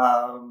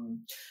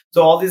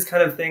 So all these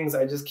kind of things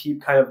I just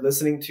keep kind of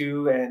listening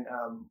to and,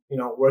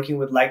 working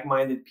with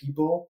like-minded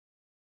people.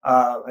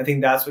 I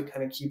think that's what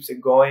kind of keeps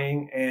it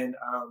going. And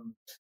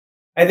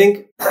I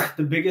think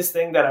the biggest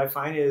thing that I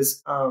find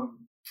is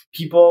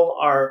people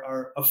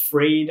are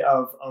afraid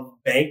of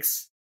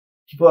banks.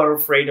 People are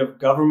afraid of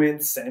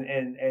governments. And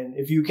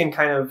if you can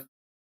kind of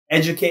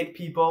educate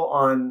people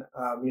on,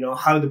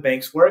 how the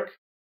banks work,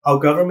 how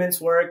governments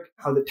work,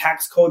 how the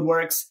tax code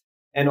works,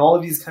 and all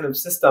of these kind of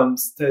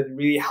systems to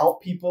really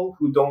help people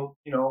who don't,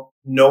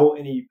 know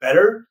any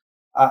better.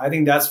 I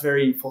think that's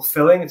very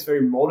fulfilling. It's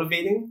very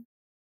motivating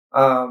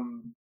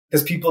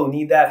because people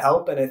need that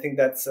help. And I think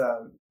that's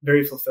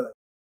very fulfilling.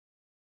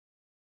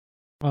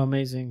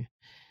 Amazing.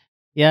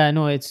 Yeah,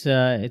 no, it's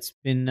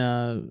been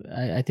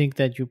I think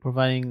that you're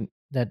providing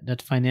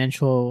that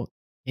financial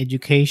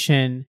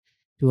education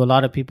to a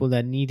lot of people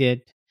that need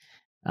it,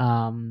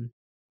 and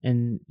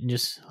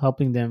just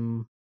helping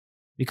them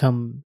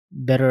become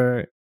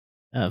better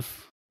uh,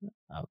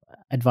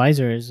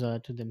 advisors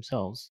to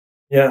themselves.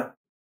 Yeah.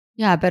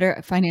 Yeah,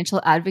 better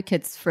financial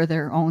advocates for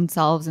their own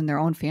selves and their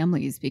own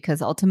families,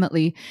 because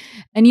ultimately,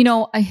 and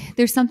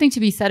there's something to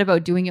be said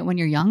about doing it when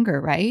you're younger,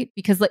 right?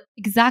 Because like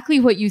exactly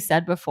what you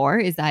said before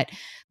is that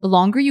the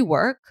longer you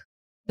work,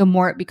 the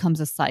more it becomes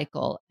a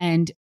cycle.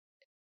 And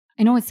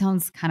I know it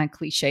sounds kind of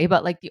cliche,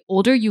 but like the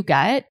older you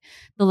get,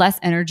 the less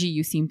energy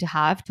you seem to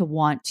have to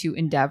want to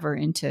endeavor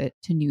into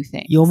new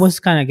things. You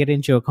almost kind of get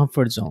into your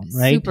comfort zone,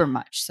 right? Super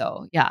much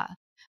so. Yeah.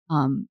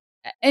 And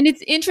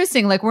it's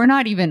interesting. Like we're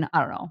not even,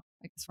 I don't know,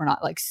 I guess we're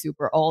not like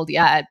super old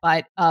yet,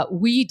 but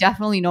we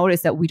definitely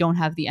notice that we don't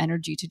have the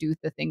energy to do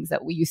the things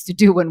that we used to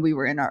do when we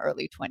were in our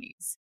early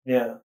 20s.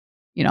 Yeah.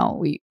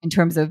 We, in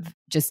terms of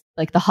just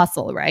like the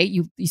hustle, right?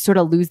 You sort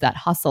of lose that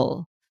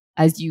hustle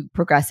as you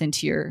progress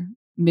into your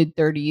mid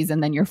 30s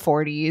and then your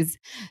 40s.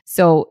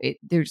 So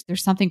there's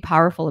something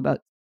powerful about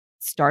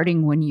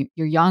starting when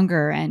you're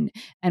younger and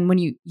when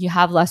you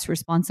have less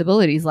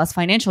responsibilities, less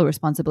financial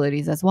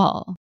responsibilities as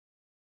well.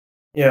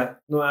 Yeah,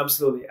 no,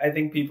 absolutely. I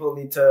think people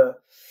need to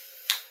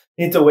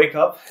wake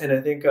up, and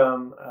I think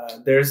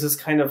there's this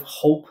kind of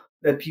hope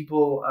that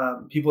people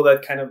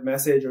that kind of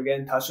message or get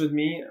in touch with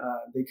me,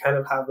 they kind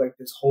of have like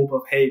this hope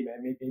of, hey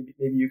man,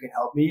 maybe you can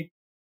help me.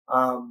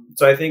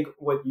 So I think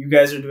what you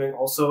guys are doing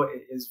also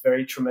is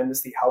very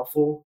tremendously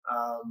helpful,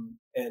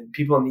 and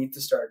people need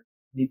to start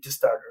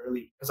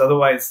early, because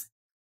otherwise,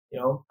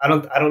 I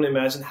don't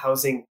imagine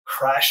housing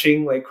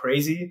crashing like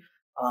crazy.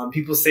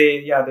 People say,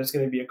 yeah, there's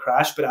going to be a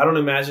crash, but I don't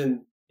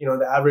imagine,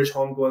 the average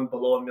home going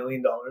below $1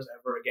 million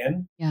ever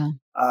again. Yeah.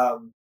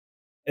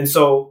 And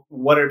so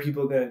what are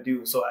people going to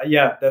do? So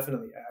yeah,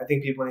 definitely. I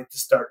think people need to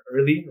start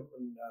early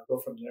and go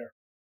from there.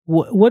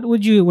 What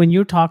would you, when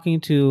you're talking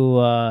to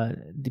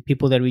the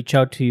people that reach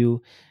out to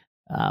you,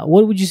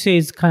 what would you say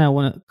is kind of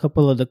a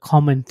couple of the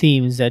common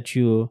themes that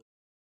you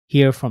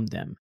hear from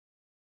them?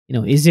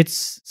 Is it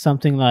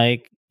something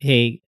like,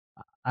 hey,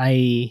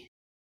 I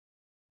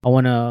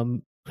want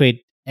to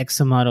create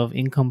X amount of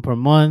income per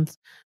month,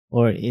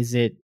 or is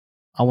it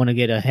I want to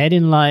get ahead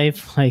in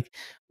life? Like,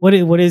 what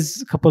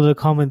is a couple of the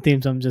common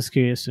themes? I'm just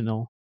curious to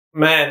know.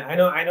 Man, I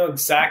know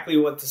exactly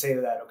what to say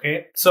to that.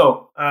 Okay,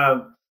 so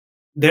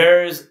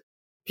there's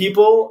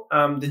people,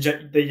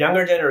 the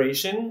younger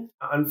generation,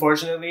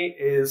 unfortunately,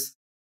 is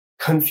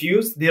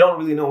confused. They don't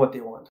really know what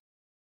they want.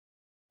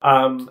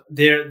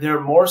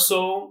 They're more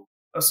so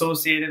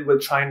associated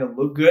with trying to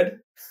look good,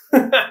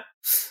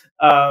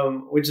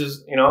 which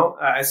is,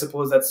 I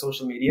suppose that's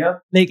social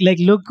media. Like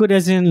look good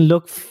as in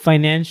look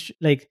financial,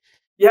 like.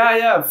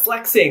 Yeah,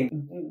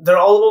 flexing. They're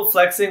all about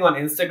flexing on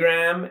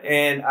Instagram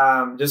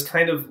and just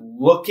kind of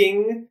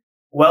looking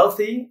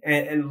wealthy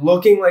and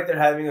looking like they're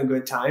having a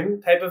good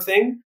time type of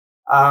thing.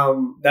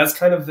 That's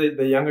kind of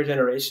the younger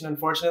generation,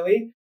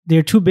 unfortunately.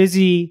 They're too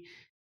busy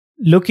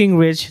looking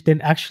rich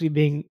than actually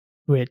being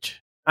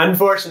rich.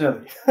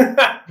 Unfortunately.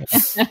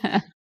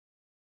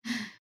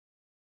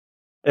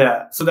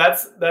 Yeah, so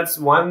that's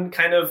one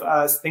kind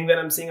of thing that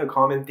I'm seeing, a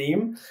common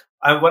theme.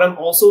 What I'm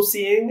also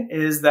seeing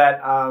is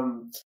that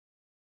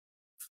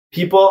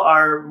people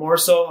are more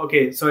so,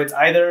 okay, so it's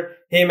either,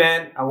 hey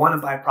man, I want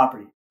to buy a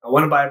property.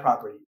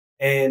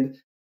 And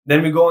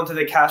then we go into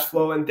the cash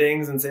flow and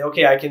things and say,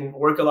 okay, I can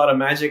work a lot of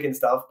magic and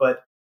stuff,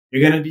 but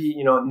you're going to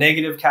be,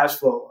 negative cash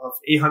flow of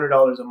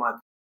 $800 a month.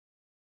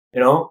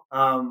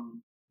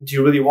 Do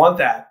you really want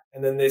that?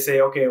 And then they say,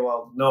 okay,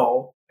 well,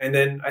 no. And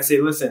then I say,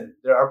 listen,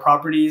 there are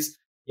properties,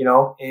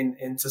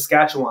 in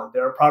Saskatchewan.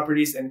 There are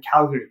properties in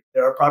Calgary.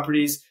 There are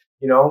properties,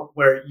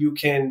 where you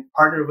can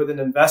partner with an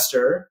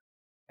investor,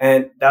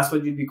 and that's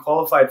what you'd be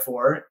qualified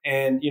for.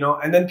 And,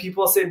 and then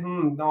people say,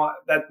 no,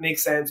 that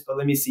makes sense, but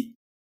let me see.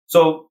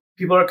 So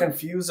people are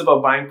confused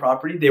about buying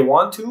property. They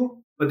want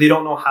to, but they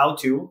don't know how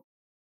to.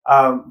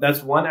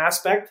 That's one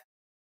aspect.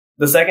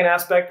 The second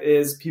aspect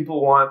is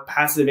people want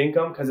passive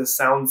income because it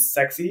sounds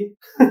sexy.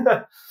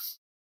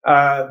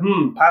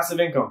 Passive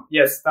income.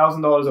 Yes,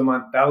 $1,000 a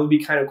month. That would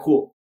be kind of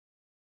cool.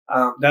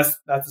 That's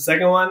the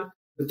second one.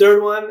 The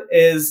third one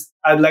is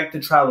I'd like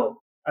to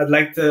travel. I'd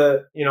like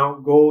to,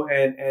 go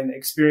and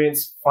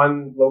experience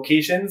fun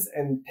locations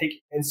and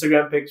take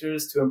Instagram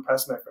pictures to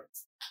impress my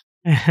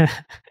friends.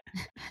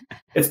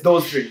 It's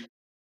those three.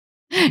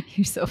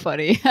 You're so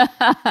funny.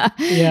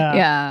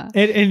 Yeah.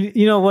 And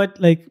you know what?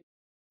 Like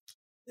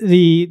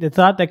the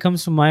thought that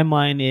comes to my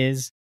mind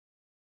is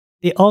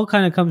it all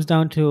kind of comes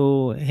down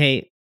to,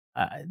 hey,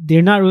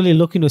 they're not really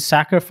looking to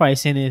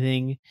sacrifice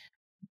anything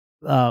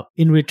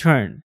in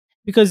return.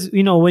 Because,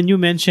 when you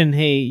mention,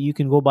 hey, you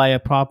can go buy a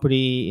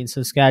property in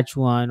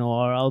Saskatchewan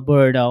or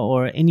Alberta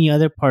or any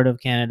other part of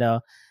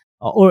Canada,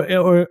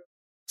 or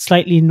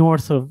slightly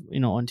north of,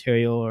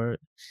 Ontario or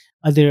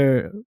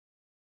other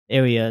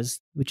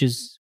areas, which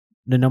is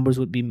the numbers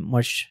would be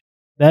much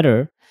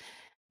better.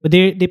 But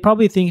they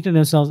probably think to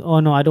themselves,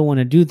 oh no, I don't want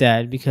to do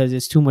that because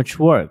it's too much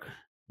work,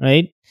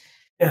 right?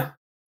 Yeah.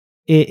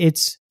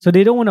 It's so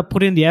they don't want to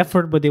put in the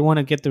effort, but they want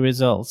to get the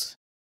results.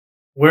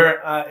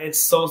 Where it's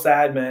so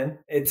sad, man.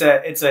 It's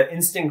a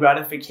instant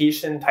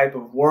gratification type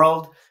of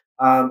world,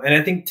 and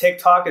I think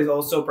TikTok is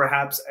also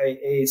perhaps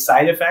a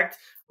side effect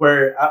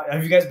where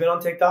have you guys been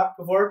on TikTok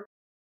before?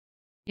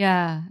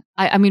 Yeah.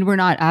 I mean, we're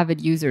not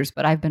avid users,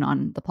 but I've been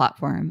on the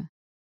platform.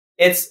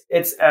 It's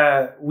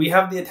we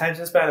have the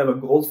attention span of a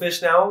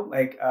goldfish now.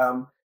 Like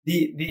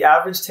the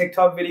average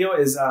TikTok video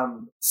is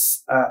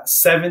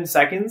 7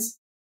 seconds.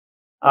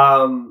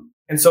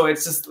 And so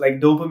it's just like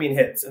dopamine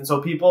hits. And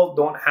so people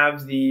don't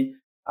have the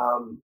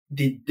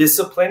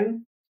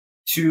discipline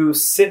to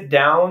sit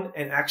down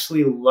and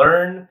actually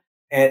learn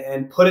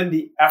and put in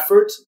the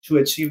effort to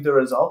achieve the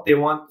result. They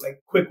want like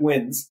quick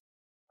wins.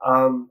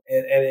 And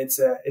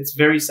it's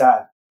very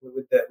sad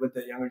with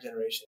the younger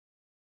generation.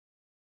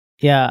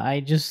 Yeah, I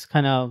just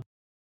kind of,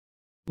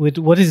 with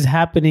what is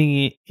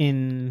happening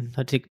in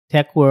the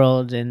tech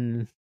world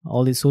and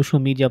all these social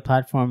media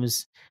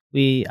platforms,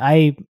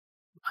 I'm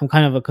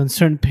kind of a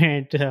concerned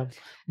parent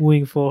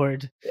moving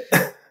forward.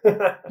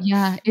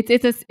 Yeah,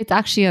 it's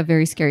actually a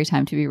very scary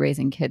time to be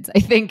raising kids. I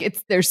think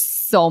there's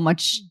so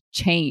much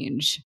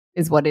change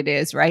is what it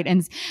is, right?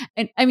 And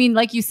I mean,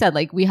 like you said,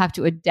 like we have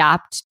to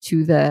adapt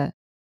to the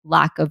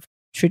lack of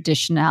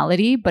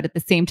traditionality, but at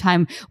the same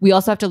time, we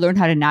also have to learn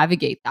how to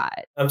navigate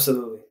that.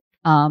 Absolutely.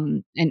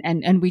 And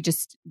we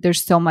just,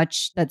 there's so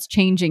much that's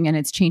changing, and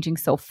it's changing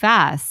so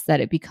fast that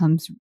it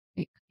becomes,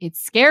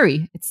 it's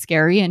scary. It's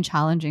scary and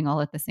challenging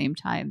all at the same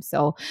time.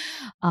 So,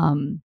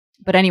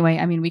 but anyway,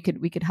 I mean, we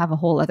could have a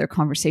whole other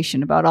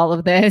conversation about all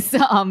of this.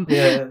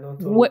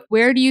 Totally.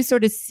 Where do you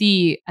sort of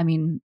see, I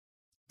mean,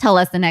 tell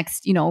us the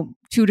next,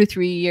 2 to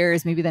 3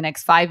 years, maybe the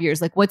next 5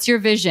 years, like what's your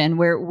vision?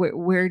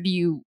 Where do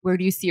you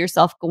see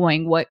yourself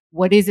going? What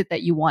is it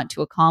that you want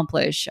to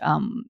accomplish?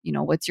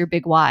 What's your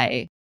big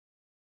why?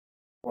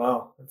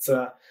 Wow.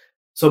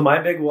 So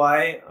my big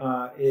why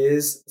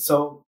is,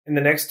 so in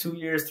the next 2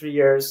 years, 3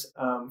 years,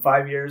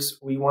 5 years,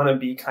 we want to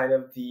be kind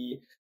of the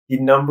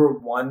number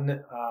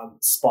one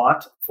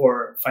spot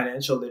for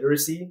financial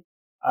literacy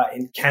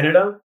in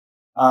Canada.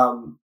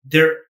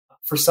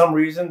 For some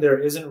reason, there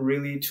isn't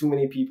really too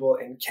many people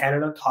in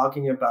Canada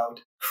talking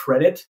about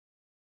credit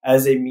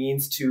as a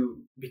means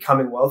to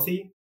becoming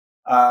wealthy.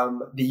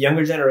 The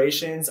younger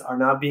generations are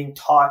not being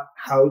taught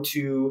how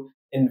to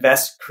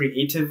invest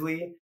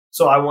creatively.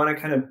 So I want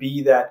to kind of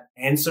be that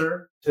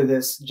answer to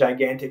this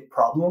gigantic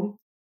problem.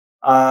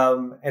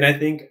 And I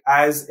think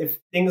if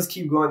things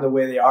keep going the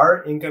way they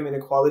are, income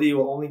inequality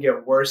will only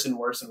get worse and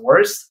worse and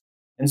worse.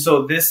 And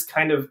so this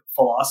kind of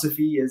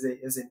philosophy is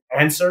an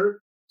answer.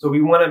 So we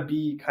want to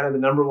be kind of the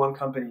number one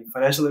company,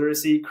 financial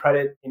literacy,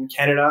 credit in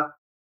Canada,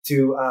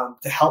 to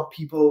help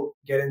people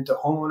get into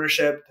home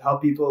ownership, to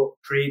help people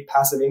create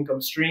passive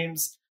income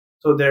streams,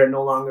 so they're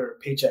no longer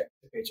paycheck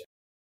to paycheck.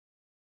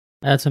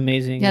 That's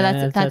amazing.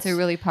 Yeah, that's a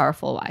really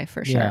powerful why,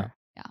 for sure.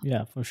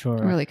 Yeah, for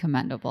sure. Really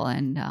commendable.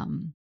 And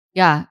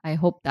I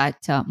hope that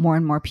more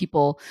and more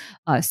people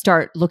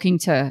start looking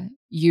to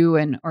you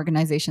and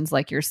organizations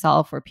like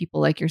yourself, or people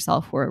like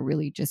yourself, who are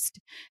really just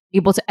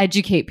able to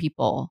educate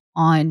people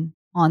on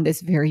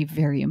this very,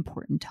 very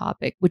important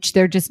topic, which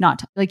they're just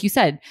not, like you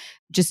said,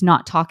 just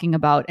not talking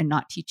about and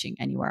not teaching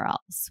anywhere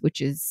else, which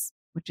is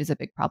a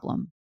big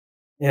problem.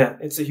 Yeah,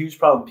 it's a huge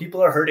problem.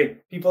 People are hurting.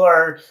 People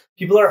are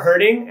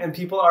hurting, and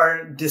people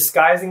are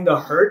disguising the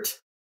hurt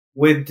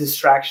with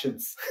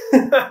distractions.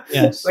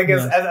 Yes.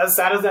 As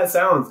sad as that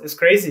sounds, it's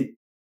crazy.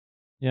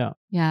 Yeah.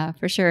 Yeah,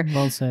 for sure.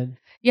 Well said.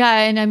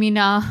 Yeah. And I mean,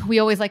 we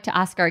always like to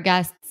ask our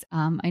guests,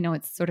 I know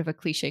it's sort of a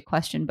cliche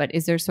question, but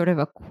is there sort of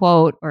a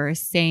quote or a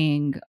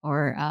saying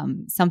or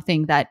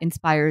something that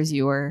inspires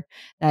you, or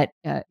that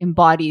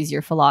embodies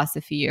your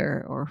philosophy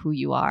or who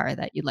you are,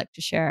 that you'd like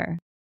to share?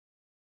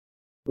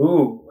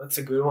 Ooh, that's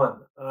a good one.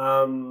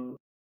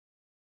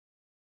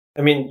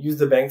 I mean, use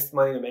the bank's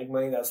money to make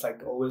money. That's like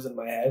always in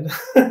my head.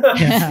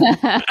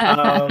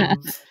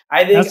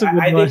 I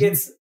think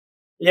it's,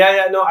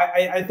 no,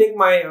 I think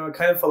my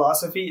kind of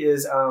philosophy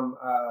is,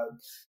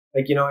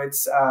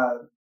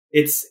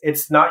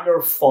 it's not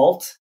your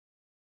fault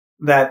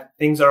that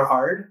things are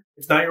hard.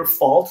 It's not your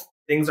fault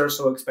things are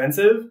so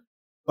expensive,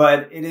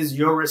 but it is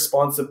your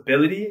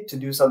responsibility to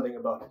do something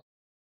about it.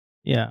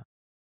 Yeah.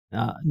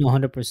 No,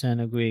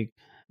 100% agree.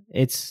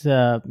 It's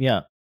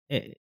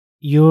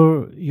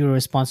you're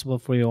responsible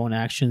for your own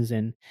actions,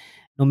 and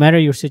no matter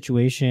your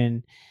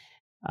situation,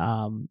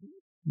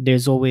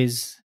 there's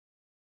always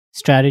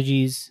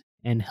strategies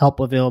and help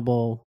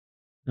available.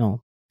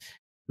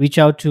 Reach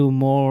out to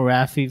Mo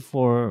Rafi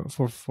for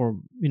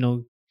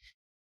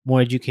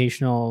more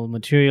educational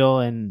material,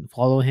 and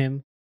follow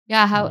him.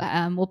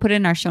 Yeah, we'll put it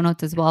in our show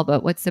notes as well.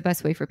 But what's the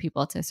best way for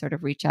people to sort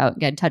of reach out and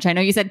get in touch? I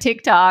know you said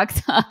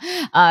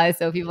TikToks,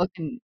 so people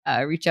can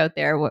reach out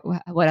there.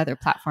 What other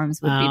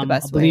platforms would be the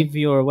best way? I believe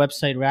your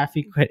website,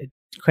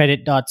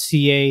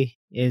 raficredit.ca,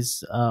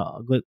 is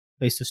a good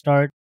place to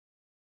start.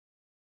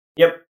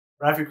 Yep,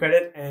 Rafi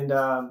Credit, and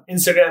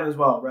Instagram as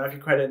well,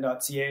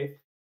 raficredit.ca.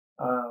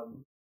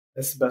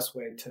 That's the best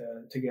way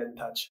to get in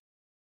touch.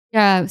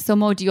 Yeah. So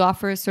Mo, do you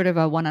offer sort of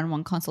a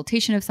one-on-one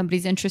consultation if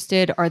somebody's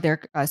interested? Are there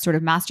sort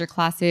of master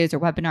classes or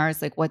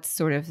webinars? Like, what's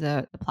sort of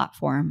the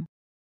platform?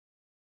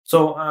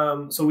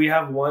 So we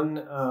have one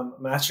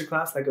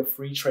masterclass, like a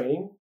free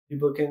training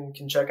people can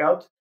check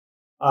out.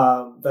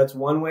 That's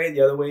one way.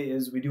 The other way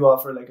is we do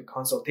offer like a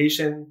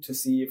consultation to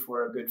see if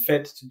we're a good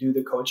fit to do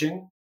the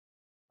coaching.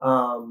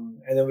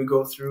 And then we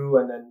go through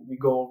and then we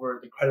go over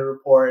the credit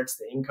reports,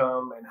 the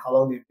income, and how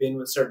long they've been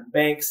with certain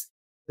banks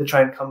to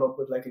try and come up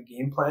with like a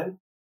game plan.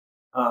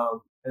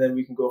 And then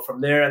we can go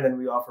from there. And then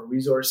we offer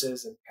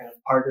resources and kind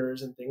of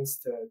partners and things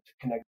to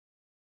connect.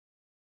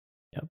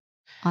 Yep.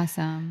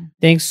 Awesome.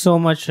 Thanks so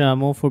much,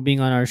 Mo, for being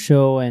on our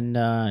show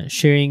and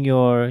sharing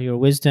your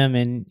wisdom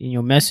and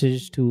your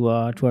message to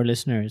our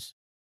listeners.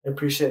 I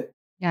appreciate it.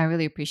 Yeah, I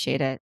really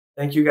appreciate it.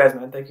 Thank you guys,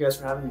 man. Thank you guys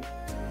for having me.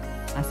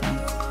 Awesome.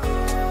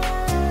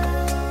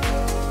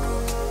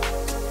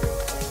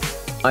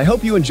 I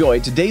hope you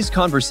enjoyed today's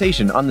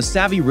conversation on the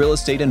Savvy Real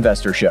Estate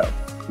Investor Show.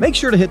 Make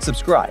sure to hit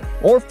subscribe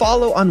or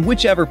follow on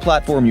whichever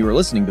platform you are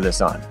listening to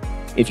this on.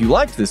 If you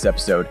liked this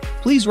episode,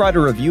 please write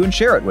a review and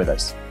share it with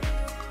us.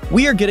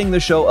 We are getting the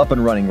show up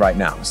and running right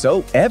now,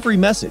 so every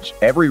message,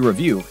 every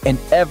review, and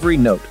every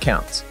note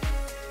counts.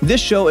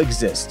 This show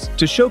exists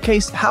to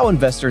showcase how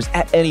investors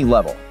at any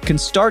level can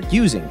start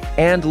using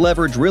and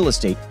leverage real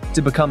estate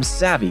to become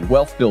savvy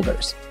wealth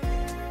builders.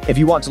 If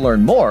you want to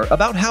learn more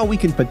about how we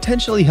can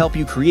potentially help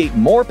you create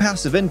more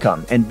passive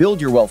income and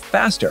build your wealth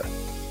faster,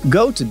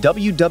 go to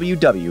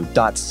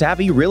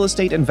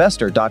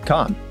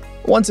www.savvyrealestateinvestor.com.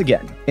 Once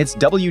again, it's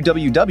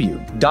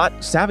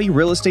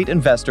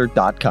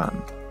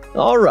www.savvyrealestateinvestor.com.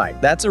 All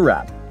right, that's a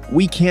wrap.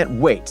 We can't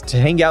wait to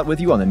hang out with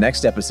you on the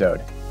next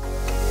episode.